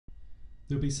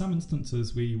there'll be some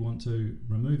instances where you want to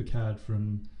remove a card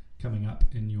from coming up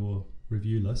in your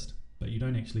review list, but you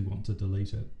don't actually want to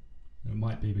delete it. It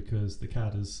might be because the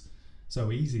card is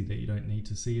so easy that you don't need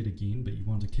to see it again, but you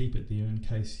want to keep it there in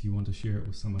case you want to share it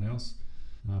with someone else.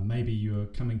 Maybe you're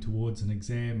coming towards an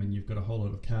exam and you've got a whole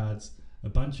lot of cards, a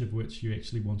bunch of which you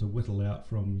actually want to whittle out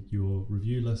from your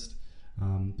review list,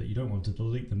 but you don't want to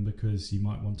delete them because you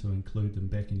might want to include them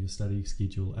back in your study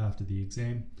schedule after the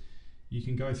exam. You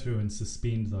can go through and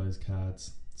suspend those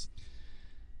cards.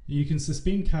 You can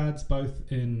suspend cards both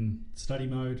in study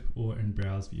mode or in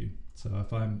browse view. So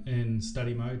if I'm in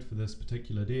study mode for this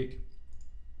particular deck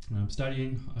and I'm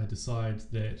studying, I decide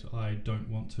that I don't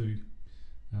want to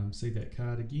see that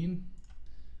card again,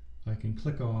 I can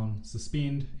click on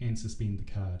suspend and suspend the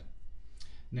card.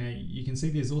 Now you can see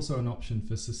there's also an option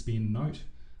for suspend note.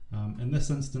 In this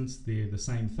instance they're the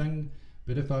same thing,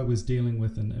 but if I was dealing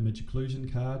with an image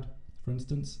occlusion card, for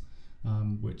instance,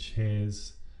 which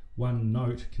has one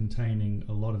note containing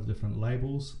a lot of different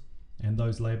labels, and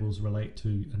those labels relate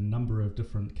to a number of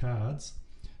different cards,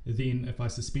 then if I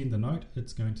suspend the note,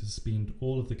 it's going to suspend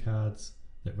all of the cards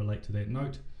that relate to that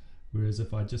note, whereas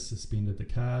if I just suspended the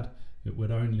card, it would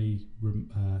only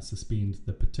suspend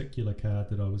the particular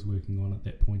card that I was working on at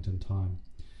that point in time.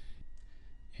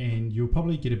 And you'll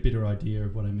probably get a better idea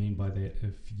of what I mean by that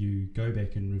if you go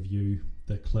back and review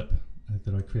the clip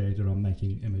that I created on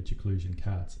making image occlusion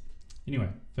cards. Anyway,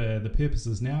 for the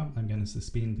purposes now, I'm going to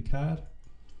suspend the card,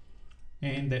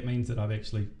 and that means that I've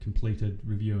actually completed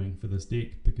reviewing for this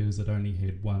deck because it only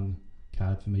had one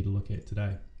card for me to look at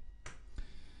today.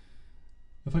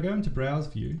 If I go into browse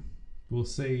view, we'll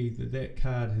see that that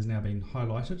card has now been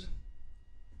highlighted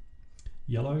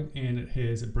yellow, and it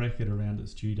has a bracket around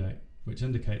its due date, which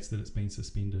indicates that it's been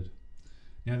suspended.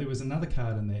 Now there was another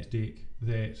card in that deck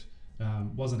that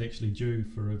wasn't actually due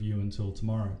for review until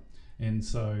tomorrow, and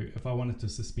so if I wanted to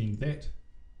suspend that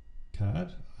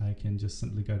card, I can just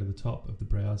simply go to the top of the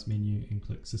browse menu and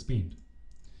click suspend.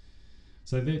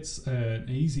 So that's an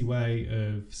easy way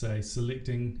of, say,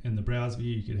 selecting in the browse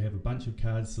view. You could have a bunch of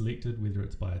cards selected, whether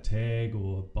it's by a tag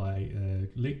or by a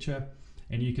lecture,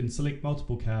 and you can select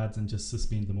multiple cards and just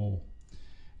suspend them all.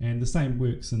 And the same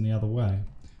works in the other way.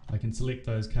 I can select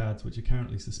those cards which are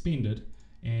currently suspended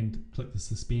and click the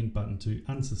suspend button to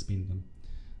unsuspend them.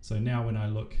 So now when I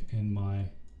look in my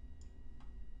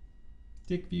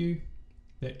deck view,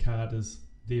 that card is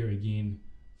there again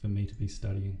for me to be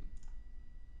studying.